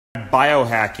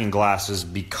Biohacking glasses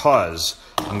because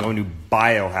I'm going to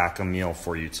biohack a meal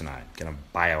for you tonight. Gonna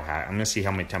biohack. I'm gonna see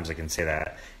how many times I can say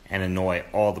that and annoy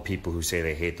all the people who say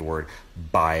they hate the word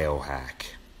biohack.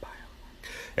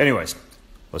 Anyways,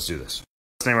 let's do this.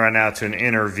 Listening right now to an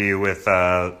interview with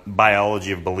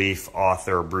Biology of Belief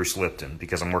author Bruce Lipton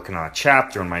because I'm working on a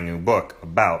chapter in my new book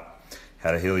about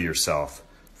how to heal yourself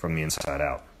from the inside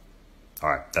out. All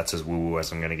right, that's as woo-woo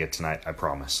as I'm going to get tonight, I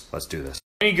promise. Let's do this.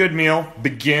 Any good meal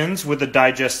begins with a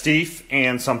digestif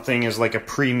and something is like a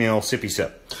pre-meal sippy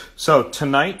sip. So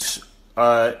tonight's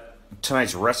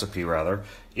recipe,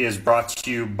 is brought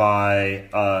to you by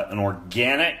an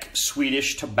organic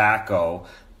Swedish tobacco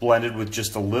blended with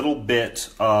just a little bit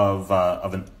of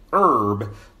an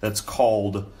herb that's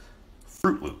called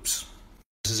Fruit Loops.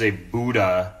 This is a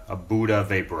Buddha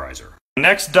vaporizer.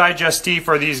 Next digestif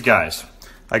are these guys.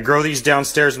 I grow these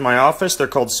downstairs in my office. They're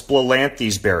called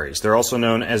Splolanthes berries. They're also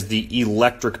known as the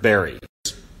electric berry.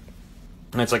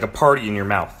 And it's like a party in your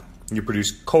mouth. You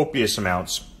produce copious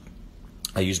amounts,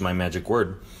 I use my magic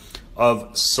word,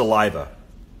 of saliva.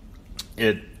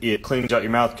 It cleans out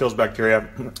your mouth, kills bacteria.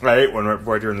 I ate one right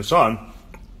before I turned this on,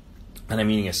 and I'm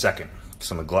eating a second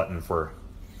because I'm a glutton for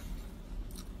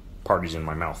parties in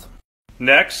my mouth.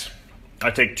 Next,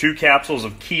 I take 2 capsules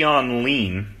of Kion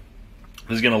Lean.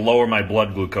 This is going to lower my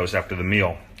blood glucose after the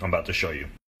meal I'm about to show you.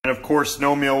 And of course,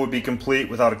 no meal would be complete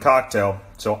without a cocktail.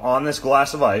 So on this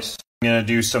glass of ice, I'm going to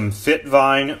do some Fit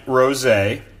Vine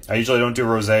Rosé. I usually don't do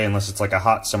rosé unless it's like a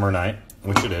hot summer night,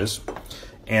 which it is.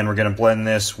 And we're going to blend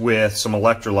this with some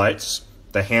electrolytes,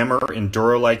 the Hammer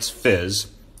Endurolights Fizz.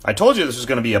 I told you this was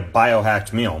going to be a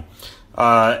biohacked meal.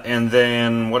 And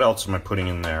then what else am I putting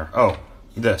in there? Oh,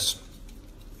 this.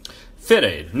 Fit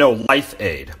Aid. No, Life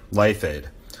Aid. Life Aid.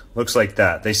 Looks like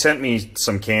that. They sent me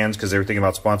some cans because they were thinking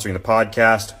about sponsoring the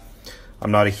podcast. I'm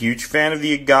not a huge fan of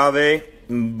the agave,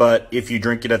 but if you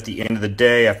drink it at the end of the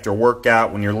day after a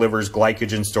workout when your liver's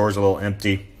glycogen store is a little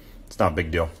empty, it's not a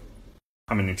big deal.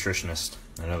 I'm a nutritionist.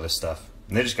 I know this stuff.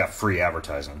 And they just got free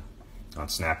advertising on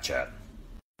Snapchat.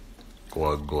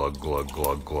 Glug, glug, glug,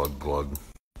 glug, glug, glug.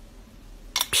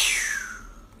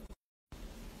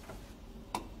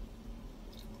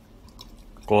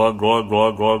 Glug, glug,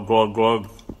 glug, glug, glug, glug.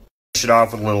 It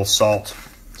off with a little salt.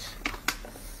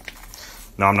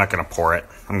 No, I'm not going to pour it.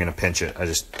 I'm going to pinch it. I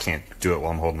just can't do it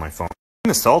while I'm holding my phone.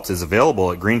 The salt is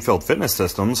available at Greenfield Fitness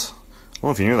Systems. I don't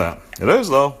know if you knew that. It is,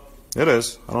 though. It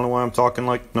is. I don't know why I'm talking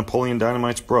like Napoleon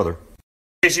Dynamite's brother. In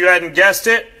case you hadn't guessed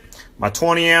it, my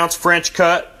 20-ounce French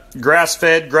cut,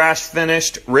 grass-fed,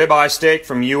 grass-finished ribeye steak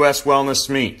from U.S. Wellness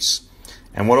Meats.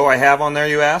 And what do I have on there,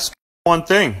 you ask? One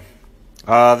thing.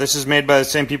 This is made by the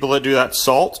same people that do that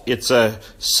salt. It's a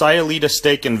Sayulita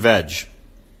steak and veg.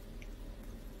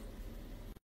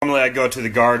 Normally I go to the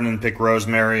garden and pick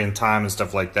rosemary and thyme and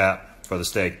stuff like that for the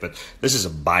steak, but this is a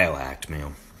biohacked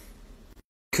meal.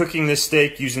 Cooking this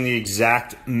steak using the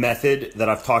exact method that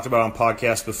I've talked about on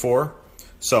podcasts before.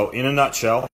 So, in a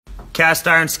nutshell, cast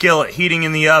iron skillet heating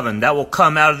in the oven. That will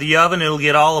come out of the oven. It'll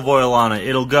get olive oil on it.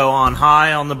 It'll go on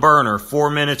high on the burner.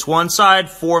 4 minutes one side,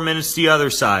 4 minutes the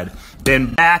other side.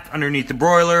 Then back underneath the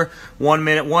broiler, 1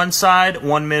 minute one side,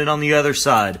 1 minute on the other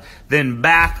side. Then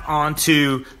back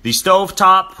onto the stove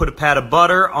top, put a pat of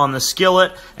butter on the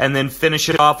skillet, and then finish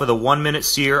it off with a 1 minute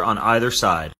sear on either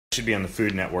side. Should be on the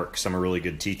Food Network because I'm a really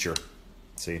good teacher.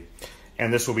 See?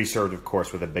 And this will be served, of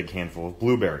course, with a big handful of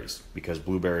blueberries because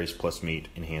blueberries plus meat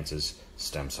enhances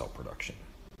stem cell production,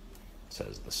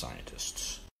 says the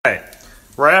scientists. Okay,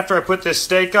 right after I put this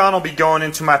steak on, I'll be going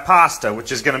into my pasta,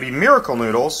 which is going to be miracle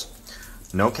noodles.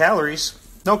 No calories,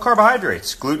 no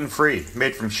carbohydrates, gluten-free,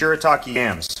 made from shirataki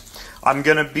yams. I'm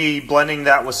going to be blending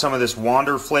that with some of this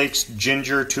Wander Flakes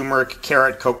ginger, turmeric,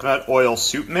 carrot, coconut oil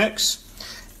soup mix.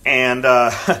 And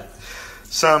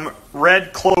some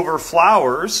red clover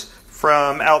flowers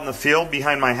from out in the field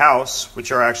behind my house,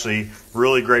 which are actually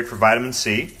really great for vitamin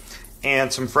C.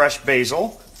 And some fresh basil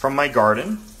from my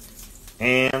garden.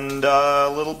 And a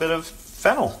little bit of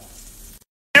fennel.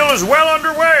 The meal is well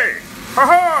underway!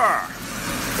 Ha-ha!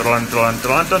 Dun, dun,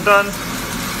 dun, dun, dun.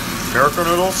 Miracle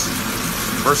noodles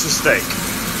versus steak.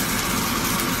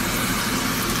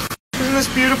 Isn't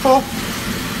this beautiful?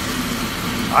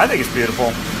 I think it's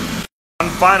beautiful. One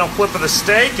final clip of the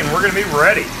steak and we're going to be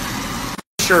ready.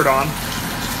 Shirt on,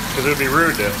 because it would be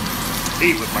rude to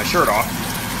eat with my shirt off.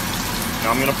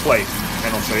 Now I'm going to plate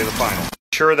and I'll show you the final.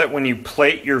 Make sure that when you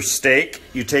plate your steak,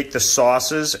 you take the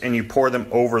sauces and you pour them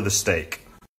over the steak.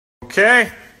 Okay,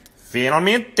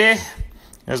 finalmente,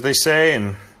 as they say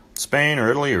in Spain or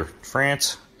Italy or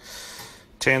France,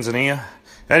 Tanzania.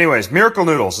 Anyways, miracle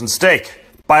noodles and steak,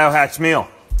 biohacked meal.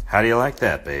 How do you like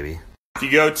that, baby? If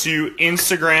you go to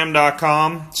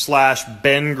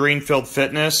Instagram.com/Ben Greenfield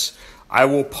Fitness, I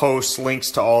will post links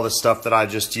to all the stuff that I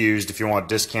just used if you want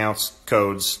discounts,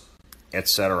 codes,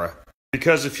 etc.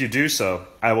 Because if you do so,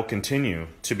 I will continue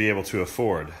to be able to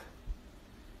afford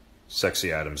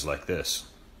sexy items like this.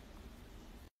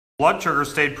 Blood sugar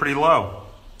stayed pretty low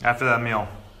after that meal.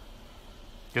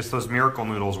 Guess those miracle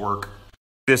noodles work.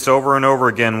 This over and over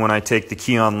again when I take the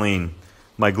Kion Lean.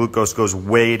 My glucose goes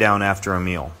way down after a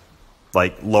meal,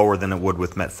 like lower than it would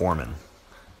with metformin.